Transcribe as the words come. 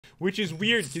which is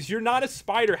weird because you're not a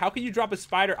spider. How can you drop a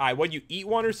spider eye? What, you eat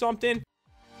one or something?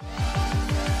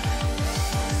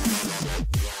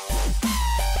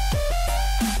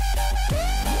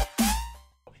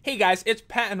 Hey guys, it's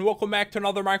Pat and welcome back to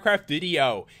another Minecraft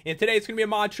video. And today it's going to be a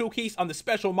mod showcase on the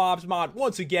Special Mobs mod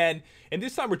once again. And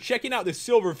this time we're checking out the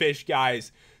Silverfish,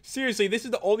 guys. Seriously, this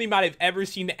is the only mod I've ever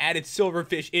seen that added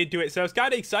Silverfish into it, so I was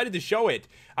kind of excited to show it.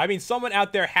 I mean, someone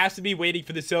out there has to be waiting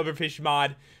for the Silverfish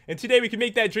mod, and today we can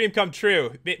make that dream come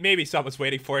true. Maybe someone's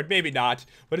waiting for it, maybe not.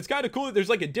 But it's kind of cool that there's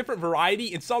like a different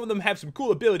variety, and some of them have some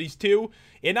cool abilities too.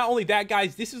 And not only that,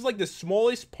 guys, this is like the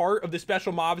smallest part of the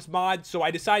Special Mobs mod, so I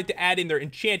decided to add in their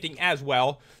enchanting as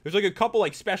well. There's like a couple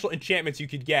like special enchantments you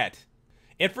could get.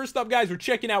 And first up, guys, we're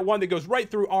checking out one that goes right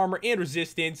through armor and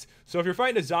resistance. So if you're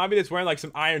fighting a zombie that's wearing like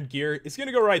some iron gear, it's going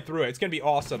to go right through it. It's going to be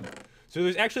awesome. So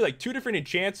there's actually like two different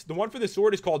enchants. The one for the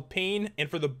sword is called Pain, and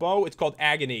for the bow, it's called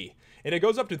Agony. And it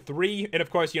goes up to 3, and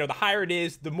of course, you know, the higher it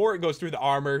is, the more it goes through the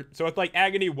armor. So with like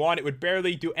Agony 1, it would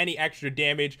barely do any extra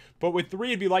damage. But with 3,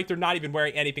 it'd be like they're not even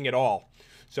wearing anything at all.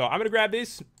 So I'm going to grab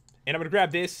this, and I'm going to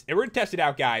grab this, and we're going to test it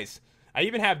out, guys. I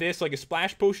even have this, like a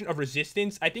splash potion of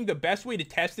resistance. I think the best way to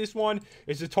test this one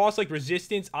is to toss like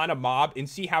resistance on a mob and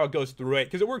see how it goes through it,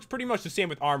 because it works pretty much the same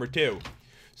with armor too.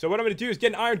 So what I'm going to do is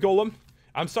get an iron golem.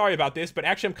 I'm sorry about this, but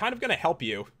actually I'm kind of going to help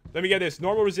you. Let me get this.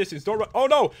 Normal resistance. Don't run. Oh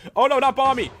no, not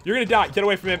Bomby. You're going to die. Get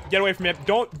away from him. Get away from him.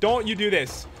 Don't you do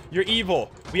this. You're evil.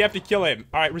 We have to kill him.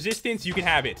 All right, resistance, you can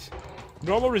have it.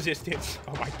 Normal resistance.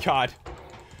 Oh my god.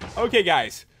 Okay,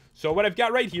 guys. So what I've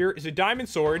got right here is a diamond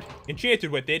sword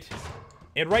enchanted with it.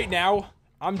 And right now,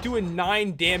 I'm doing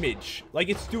 9 damage. Like,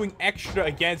 it's doing extra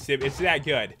against him. It's that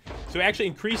good. So it actually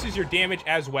increases your damage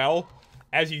as well.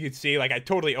 As you can see, like, I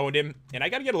totally owned him. And I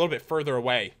gotta get a little bit further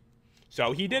away.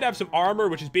 So he did have some armor,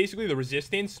 which is basically the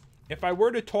resistance. If I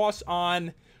were to toss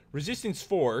on resistance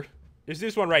 4, there's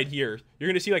this one right here. You're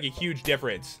gonna see, like, a huge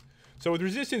difference. So with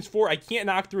resistance 4, I can't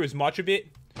knock through as much of it.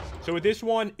 So with this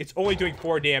one, it's only doing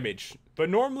 4 damage. But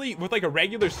normally, with like a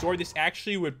regular sword, this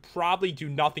actually would probably do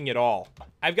nothing at all.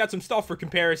 I've got some stuff for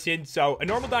comparison. So a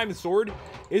normal diamond sword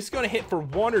is going to hit for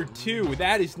 1 or 2.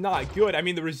 That is not good. I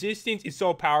mean, the resistance is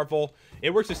so powerful.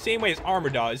 It works the same way as armor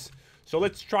does. So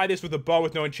let's try this with a bow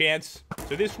with no enchants.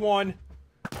 So this one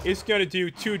is going to do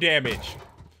 2 damage.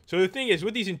 So the thing is,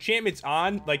 with these enchantments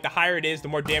on, like the higher it is, the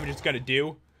more damage it's going to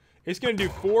do. It's going to do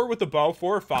 4 with the bow,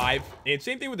 4 or 5. And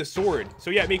same thing with the sword.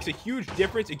 So yeah, it makes a huge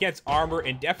difference against armor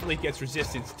and definitely against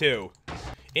resistance too.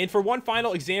 And for one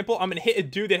final example, I'm going to hit a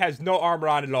dude that has no armor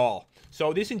on at all.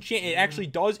 So this enchantment actually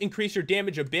does increase your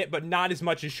damage a bit, but not as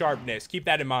much as sharpness. Keep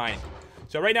that in mind.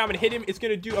 So right now I'm going to hit him. It's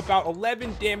going to do about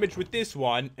 11 damage with this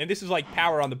one. And this is like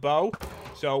power on the bow.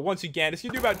 So once again, it's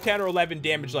going to do about 10 or 11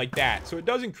 damage like that. So it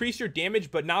does increase your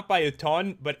damage, but not by a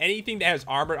ton. But anything that has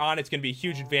armor on, it's going to be a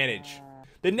huge advantage.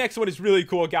 The next one is really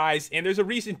cool, guys, and there's a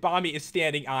reason Bomby is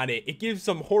standing on it. It gives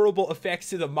some horrible effects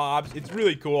to the mobs. It's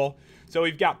really cool. So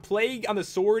we've got Plague on the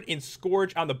sword and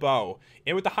Scourge on the bow.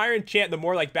 And with the higher enchant, the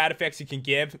more like bad effects it can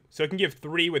give. So it can give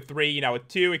 3 with 3, you know, with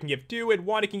 2, it can give 2, and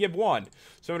 1, it can give 1.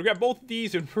 So I'm going to grab both of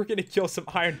these, and we're going to kill some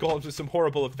iron golems with some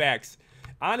horrible effects.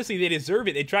 Honestly, they deserve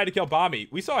it. They tried to kill Bomby.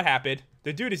 We saw it happen.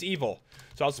 The dude is evil.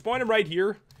 So I'll spawn him right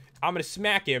here. I'm going to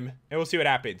smack him, and we'll see what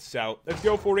happens. So let's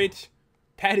go for it.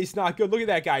 That is not good. Look at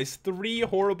that, guys. 3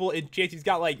 horrible enchants. He's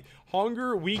got, like,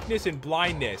 hunger, weakness, and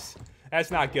blindness.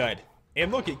 That's not good.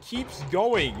 And look, it keeps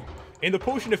going. And the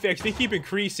potion effects, they keep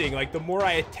increasing. Like, the more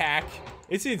I attack.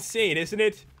 It's insane, isn't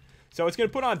it? So it's going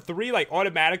to put on 3, like,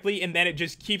 automatically, and then it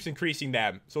just keeps increasing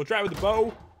them. So we'll try it with the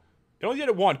bow. It only did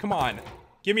it 1. Come on.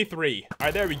 Give me 3. All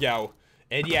right, there we go.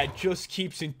 And, yeah, it just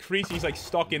keeps increasing. He's, like,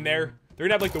 stuck in there. They're going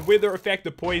to have, like, the wither effect,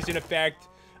 the poison effect.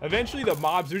 Eventually, the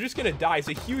mobs, they're just going to die. It's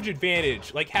a huge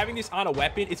advantage. Like, having this on a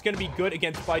weapon, it's going to be good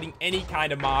against fighting any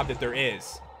kind of mob that there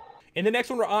is. And the next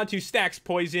one we're on to stacks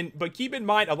poison. But keep in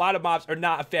mind, a lot of mobs are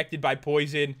not affected by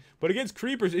poison. But against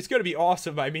creepers, it's going to be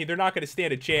awesome. I mean, they're not going to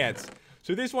stand a chance.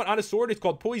 So this one on a sword, it's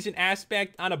called Poison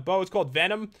Aspect. On a bow, it's called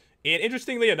Venom. And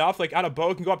interestingly enough, like on a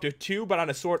bow, it can go up to 2, but on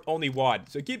a sword, only 1.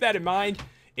 So keep that in mind.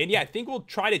 And yeah, I think we'll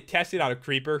try to test it on a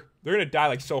creeper. They're going to die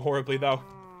like so horribly, though.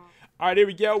 All right, here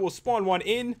we go. We'll spawn one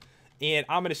in, and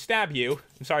I'm going to stab you.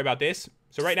 I'm sorry about this.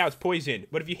 So right now it's poison.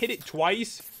 But if you hit it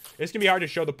twice, it's going to be hard to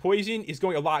show. The poison is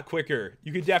going a lot quicker.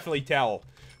 You can definitely tell.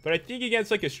 But I think against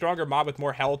like a stronger mob with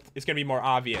more health, it's going to be more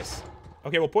obvious.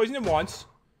 Okay, we'll poison him once.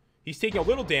 He's taking a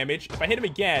little damage. If I hit him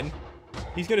again,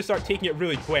 he's going to start taking it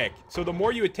really quick. So the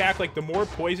more you attack, like the more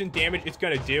poison damage it's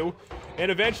going to do. And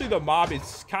eventually the mob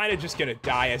is kind of just going to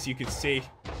die, as you can see.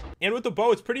 And with the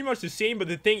bow, it's pretty much the same. But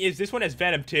the thing is, this one has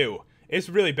venom too. It's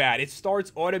really bad. It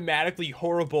starts automatically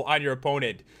horrible on your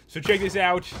opponent. So check this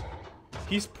out.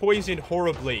 He's poisoned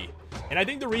horribly. And I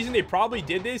think the reason they probably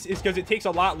did this is because it takes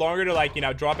a lot longer to, like, you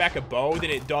know, draw back a bow than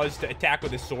it does to attack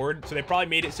with a sword. So they probably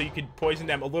made it so you could poison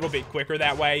them a little bit quicker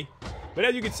that way. But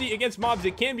as you can see, against mobs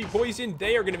that can be poisoned,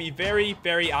 they are going to be very,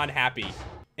 very unhappy.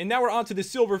 And now we're on to the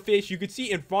silverfish. You can see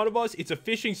in front of us, it's a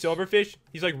fishing silverfish.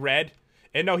 He's like red.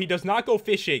 And no, he does not go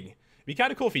fishing. It'd be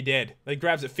kind of cool if he did. Like,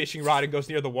 grabs a fishing rod and goes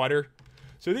near the water.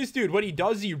 So this dude, what he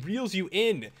does is he reels you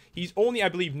in. He's only, I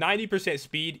believe, 90%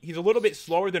 speed. He's a little bit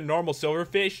slower than normal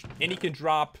silverfish. And he can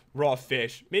drop raw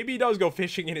fish. Maybe he does go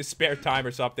fishing in his spare time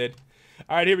or something.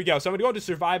 Alright, here we go. So I'm going to go into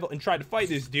survival and try to fight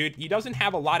this dude. He doesn't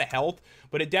have a lot of health,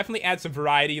 but it definitely adds some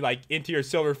variety, like, into your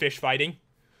silverfish fighting.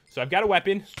 So I've got a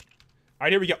weapon.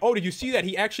 Alright, here we go. Oh, did you see that?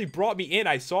 He actually brought me in.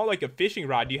 I saw, like, a fishing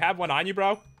rod. Do you have one on you,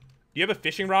 bro? Do you have a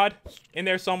fishing rod in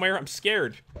there somewhere? I'm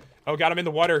scared. Oh, got him in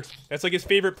the water. That's, like, his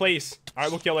favorite place.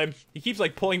 Alright, we'll kill him. He keeps,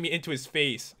 like, pulling me into his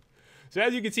face. So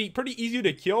as you can see, pretty easy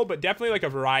to kill, but definitely, like, a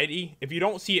variety. If you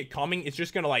don't see it coming, it's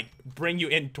just going to, like, bring you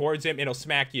in towards him and it'll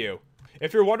smack you.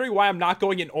 If you're wondering why I'm not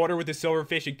going in order with the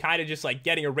silverfish and kind of just like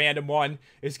getting a random one,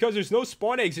 it's because there's no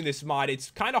spawn eggs in this mod. It's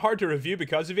kind of hard to review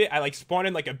because of it. I like spawn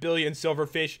in like a billion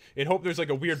silverfish and hope there's like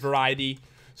a weird variety.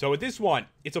 So with this one,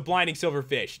 it's a blinding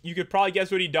silverfish. You could probably guess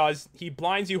what he does. He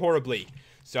blinds you horribly.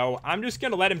 So I'm just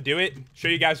going to let him do it. Show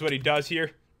you guys what he does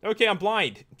here. Okay, I'm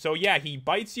blind. So yeah, he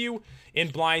bites you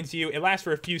and blinds you. It lasts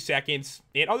for a few seconds.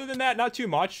 And other than that, not too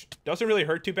much. Doesn't really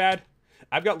hurt too bad.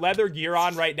 I've got leather gear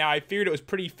on right now. I figured it was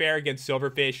pretty fair against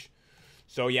silverfish.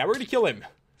 So yeah, we're going to kill him.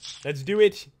 Let's do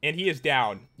it. And he is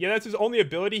down. Yeah, that's his only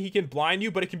ability. He can blind you,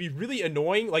 but it can be really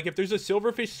annoying. Like if there's a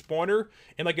silverfish spawner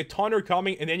and like a ton are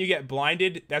coming and then you get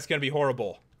blinded, that's going to be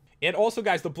horrible. And also,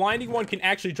 guys, the blinding one can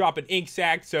actually drop an ink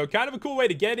sac. So kind of a cool way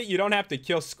to get it. You don't have to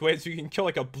kill squids. You can kill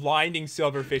like a blinding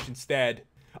silverfish instead.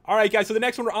 Alright, guys, so the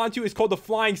next one we're on to is called the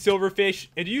flying silverfish.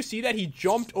 And do you see that? He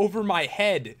jumped over my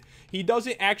head. He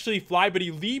doesn't actually fly, but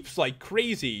he leaps like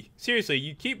crazy. Seriously,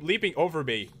 you keep leaping over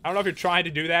me. I don't know if you're trying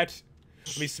to do that.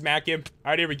 Let me smack him.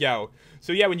 Alright, here we go.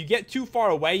 So yeah, when you get too far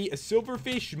away, a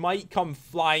silverfish might come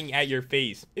flying at your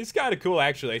face. It's kind of cool,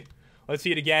 actually. Let's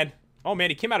see it again. Oh man,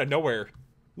 he came out of nowhere.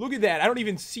 Look at that. I don't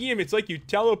even see him. It's like you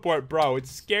teleport, bro. It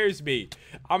scares me.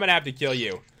 I'm gonna have to kill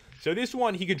you. So this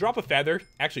one, he could drop a feather.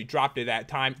 Actually dropped it that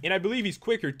time. And I believe he's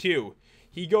quicker too.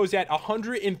 He goes at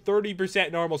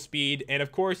 130% normal speed, and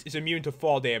of course is immune to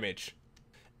fall damage.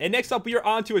 And next up, we are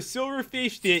on to a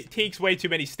silverfish that takes way too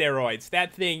many steroids.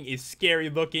 That thing is scary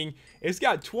looking. It's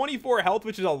got 24 health,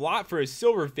 which is a lot for a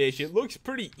silverfish. It looks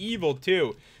pretty evil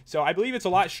too. So I believe it's a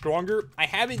lot stronger. I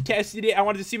haven't tested it. I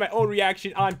wanted to see my own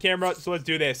reaction on camera, so let's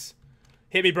do this.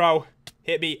 Hit me, bro.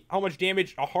 Hit me. How much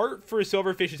damage? A heart for a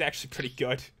silverfish is actually pretty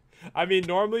good. I mean,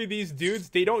 normally these dudes,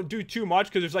 they don't do too much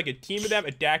because there's like a team of them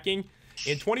attacking.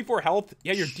 And 24 health.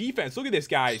 Yeah, your defense. Look at this,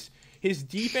 guys. His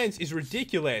defense is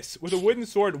ridiculous. With a wooden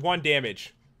sword, 1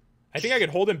 damage. I think I could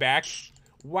hold him back.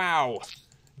 Wow.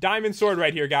 Diamond sword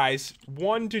right here, guys.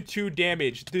 1 to 2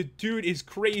 damage. The dude is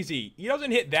crazy. He doesn't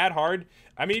hit that hard.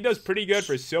 I mean, he does pretty good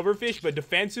for silverfish, but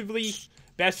defensively,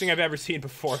 best thing I've ever seen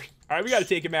before. All right, we got to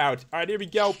take him out. All right, here we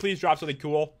go. Please drop something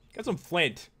cool. Got some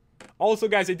flint. Also,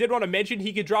 guys, I did want to mention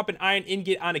he could drop an iron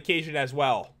ingot on occasion as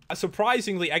well.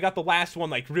 Surprisingly, I got the last one,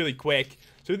 like, really quick.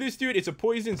 So this dude, it's a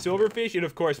poison silverfish. It,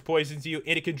 of course, poisons you,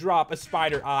 and it can drop a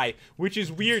spider eye, which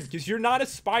is weird, because you're not a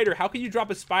spider. How can you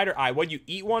drop a spider eye? What, you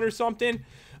eat one or something?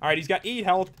 All right, he's got 8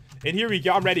 health, and here we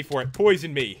go. I'm ready for it.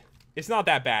 Poison me. It's not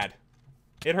that bad.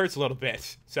 It hurts a little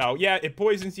bit. So, yeah, it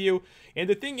poisons you. And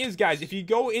the thing is, guys, if you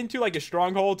go into, like, a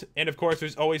stronghold, and, of course,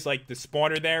 there's always, like, the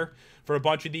spawner there for a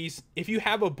bunch of these. If you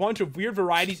have a bunch of weird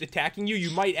varieties attacking you, you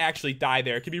might actually die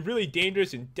there. It can be really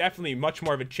dangerous and definitely much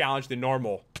more of a challenge than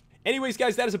normal. Anyways,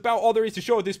 guys, that is about all there is to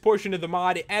show with this portion of the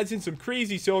mod. It adds in some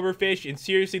crazy silverfish, and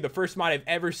seriously, the first mod I've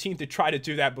ever seen to try to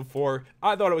do that before.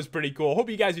 I thought it was pretty cool. Hope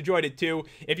you guys enjoyed it too.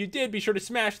 If you did, be sure to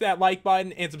smash that like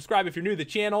button and subscribe if you're new to the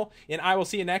channel, and I will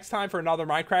see you next time for another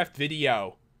Minecraft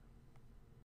video.